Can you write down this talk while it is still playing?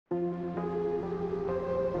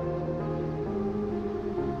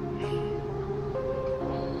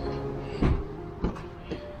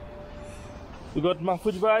got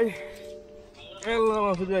Mahfouz bhai. Hello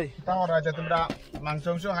Mahfouz bhai. তাও রাজা তোমরা মাংস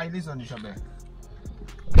খাইলিছো নি সবে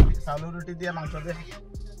চালু রুটি দিয়ে মাংস দিয়ে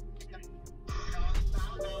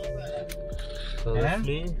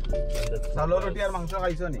চালু রুটি আর মাংস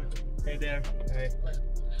খাইছো নি Hey there. Hey.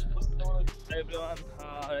 Hey everyone.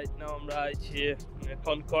 Right now আমরা আছি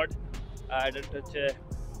Concord. আর এটা হচ্ছে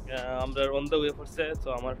আমরা on the way করছে তো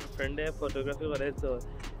আমার ফ্রেন্ডে ফটোগ্রাফি করে তো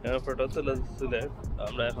ফটো তুলে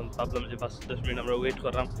আমরা এখন ভাবলাম যে 5-10 মিনিট আমরা ওয়েট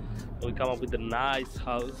করলাম we come up with a nice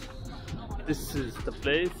house. This is the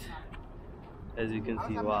place. As you can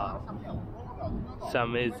see, wow, it's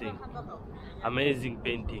amazing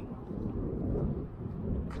painting.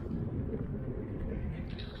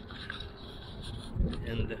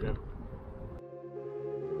 And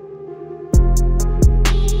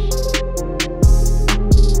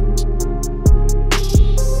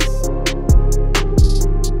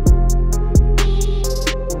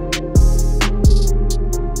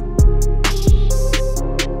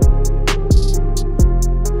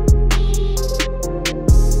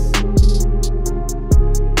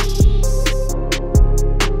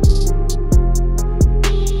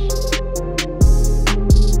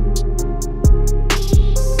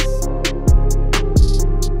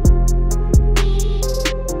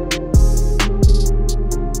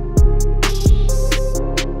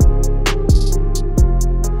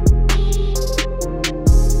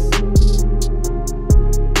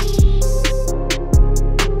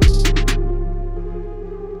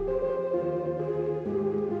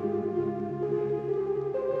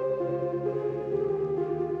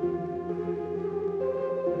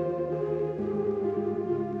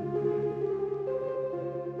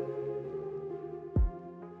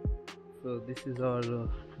so this is our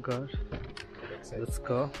car. Let's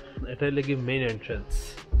go. এটা লাগি main entrance.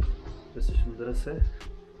 বেশ সুন্দর আছে.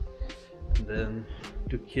 Then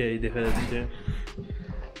টুকিয়ে দেখা যাচ্ছে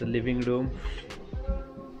the living room,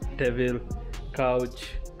 table, couch,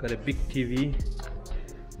 got a big TV.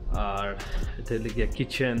 আর এটা লাগি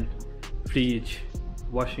kitchen, fridge,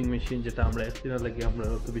 washing machine যেটা আমরা একদিন লাগি আমরা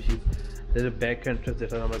অত বেশি এর ব্যাক এন্ট্রান্স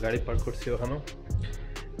যেটা আমরা গাড়ি পার্ক করছি ওখানে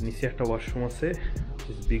নিচে একটা ওয়াশরুম আছে.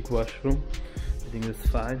 This big washroom. I think it's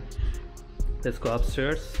fine. Let's go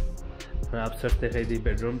upstairs. Upstairs দেখাই দিই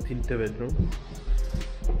bedroom, 3টে bedroom.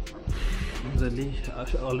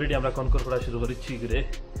 Already আমরা কনকর করা শুরু করেছি ঘুরে.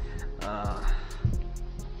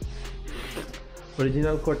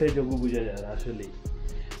 Original cottage যোগ বুঝা যায় আসলে.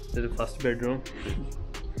 This is first bedroom.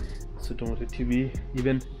 ছোটমোটো TV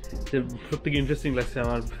even সবথেকে ইন্টারেস্টিং লাগছে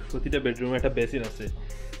আমার প্রতিটা বেডরুমে একটা বেসিন আছে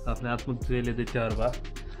আপনি আত্মুখ ধুয়ে দিতে পারবা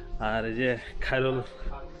আর এই যে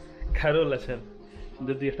খারল আছেন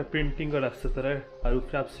যদি একটা প্রিন্টিং করা আসছে তারা আর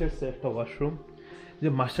উপরে আপস্টেয়ার্সে একটা ওয়াশরুম যে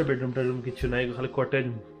মাস্টার বেডরুমটা রুম কিছু নাই খালি cottage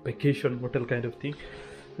vacation hotel kind of thing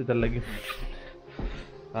তার লাগে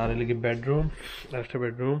আর এদিকে বেডরুম আর একটা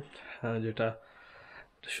বেডরুম যেটা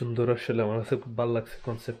সুন্দর আসলে আমার কাছে খুব ভালো লাগছে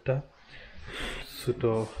কনসেপ্টটা ছোট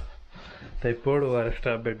টাইপের আর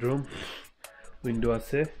একটা বেডরুম উইন্ডো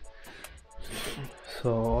আছে সো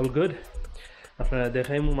অল গুড আপনারা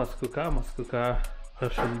দেখাইমু মাসকোকা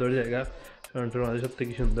সুন্দর জায়গা টরন্টোর মাঝে সব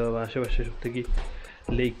থেকে সুন্দর বা আশেপাশে সব থেকে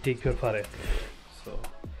লেক টেকের পারে so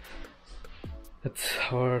that's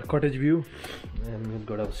our cottage view and will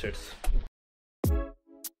go ডাউনস্টেয়ার্স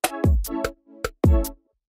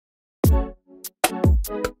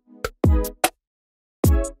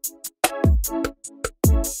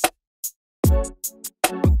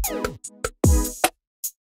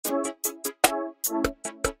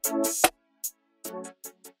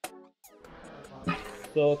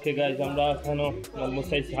So okay guys, আমরা এখনো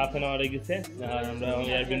almost half an hour হয়ে গেছে আর আমরা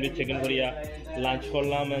এয়ারবিএনবি চেক ইন করিয়া লাঞ্চ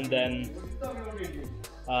করলাম and then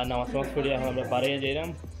নামাজ পড়িয়া আমরা বাইরে যাইলাম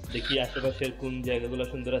দেখি আশেপাশের কোন জায়গাগুলো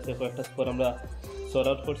সুন্দর আছে কয়েকটা স্পট আমরা সর্ট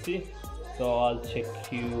আউট করছি so I'll check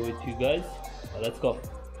you with you guys let's go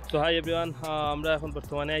so hi everyone আমরা এখন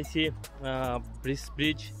বর্তমানে আইছি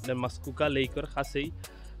ব্রিজ দেন মাসকোকা লেকের কাছেই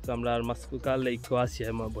তো আমরা মাসকোকা লেকও আছি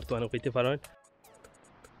বর্তমানে কইতে পারেন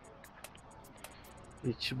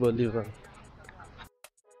Each Bolivar.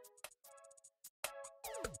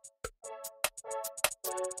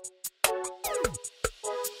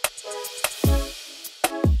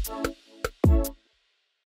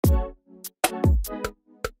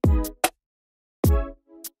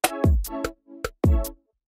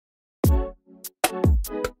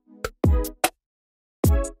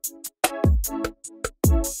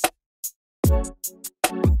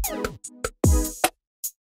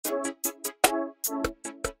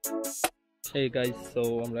 এই গাইজ, সো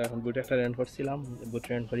আমরা এখন বুট একটা রেন্ট করছিলাম, বুট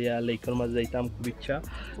রেন্ট করিয়া লেকের মাঝে যাইতাম, খুব ইচ্ছা,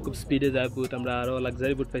 খুব স্পিডে যায় বুট। আমরা আরও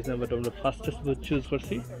লাক্সারি বুট পাইছিলাম, বাট আমরা ফাস্টেস্ট বুট চুজ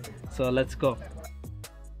করছি। So let's go.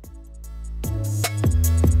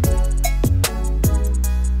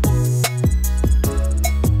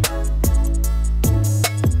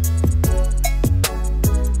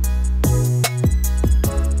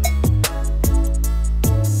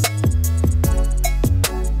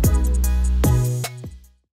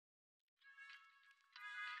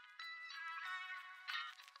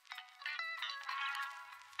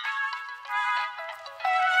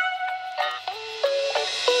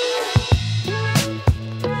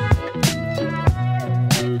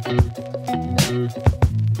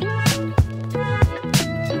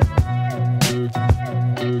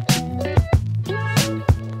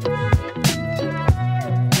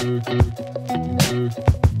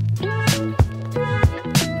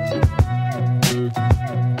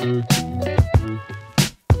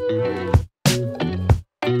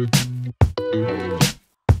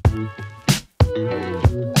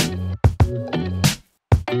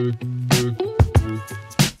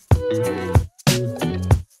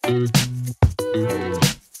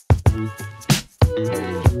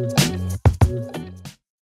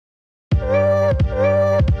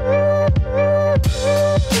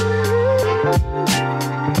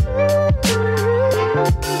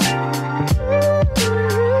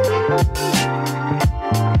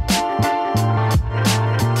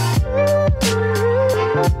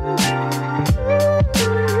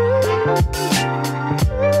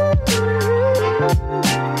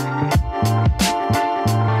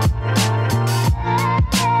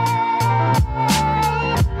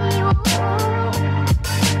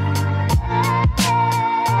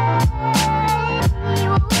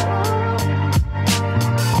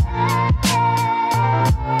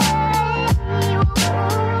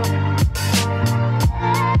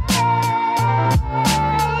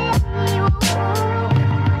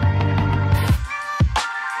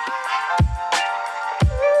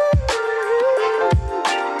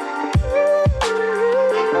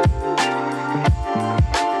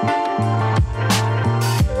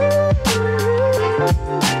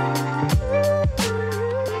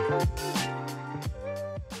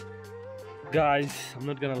 Guys, I'm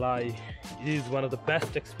not gonna lie, it is one of the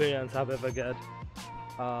best experience I've ever got.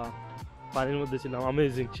 পানির মধ্যে ছিলাম,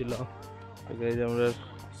 অ্যামেজিং ছিল। গাইজ, আমরা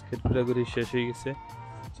স্কেট ঘোরাঘুরি শেষ হয়ে গেছে,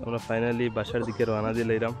 আমরা ফাইনালি বাসার দিকে রওনা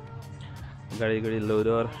দিলাম। গাড়ি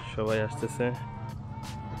লোডার সবাই আসতেছে।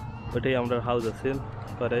 ওটাই আমরা হাউস আছে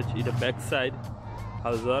কটেজ, এটা ব্যাক সাইড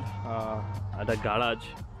হাউসর, একটা গারাজ।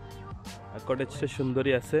 কটেজটা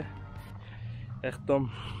সুন্দরই আছে একদম।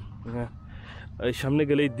 এই সামনে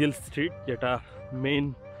গেলেই দিল স্ট্রিট, যেটা main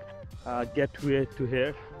gateway to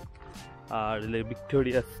hair. R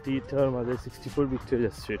Victoria স্ট্রিটের মাঝে 64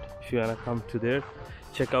 Victoria street. If you ওয়ান্না come to their,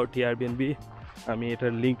 check out Airbnb. আমি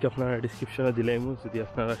এটার লিঙ্ক আপনারা ডিসক্রিপশনে দিলাম, যদি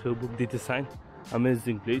আপনারা কেউ বুক দিতে চান।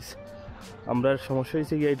 Amazing place. আমরা সমস্যা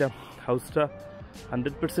হয়েছে গিয়ে, এটা হাউসটা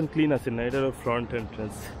 100% ক্লিন আছে না, এটার ফ্রন্ট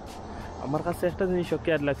এন্ট্রেন্স। আমার কাছে একটা জিনিস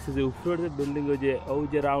কেয়ার লাগছে যে উপরের যে বিল্ডিং, ওই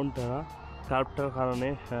যে রাউন্ডটা না, কার্ভটার কারণে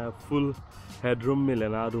ফুল হেডরুম মিলে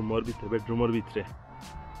না রুমের ভিতরে, বেডরুমের ভিতরে।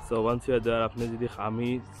 সো ওয়ান্স ইউ আর দেয়ার, আপনি যদি, আমি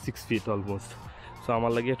 6 ফিট অলমোস্ট, সো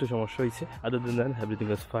আমার লাগে একটু সমস্যা হয়েছে। আদার দেন that everything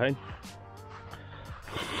is fine.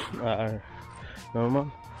 R normal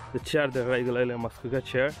chair দেখা, এগুলো হলো মাস্কোকা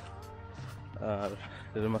চেয়ার, আর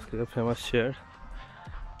এটা মাস্কোকা ফেমাস চেয়ার।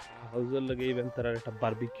 হাউসের লাগে ইভেন তার একটা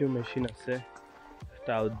বারবিকিউ মেশিন আছে,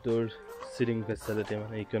 একটা আউটডোর সিটিং ফ্যাসিলিটি,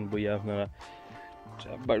 মানে এইখান বইয়া আপনারা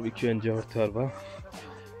বারবিকিউ এনজয় করতে পারবা।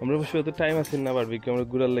 আমরা অবশ্য এত টাইম আছে না বারবিকিউ, আমরা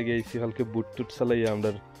ঘুরার লেগে আইছি, কালকে বুট টুট চালাই,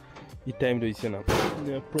 আমরা এই টাইম রয়েছে না।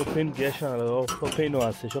 প্রোপেন গ্যাস আর প্রোপেনও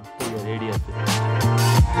আছে, সব রেডি আছে।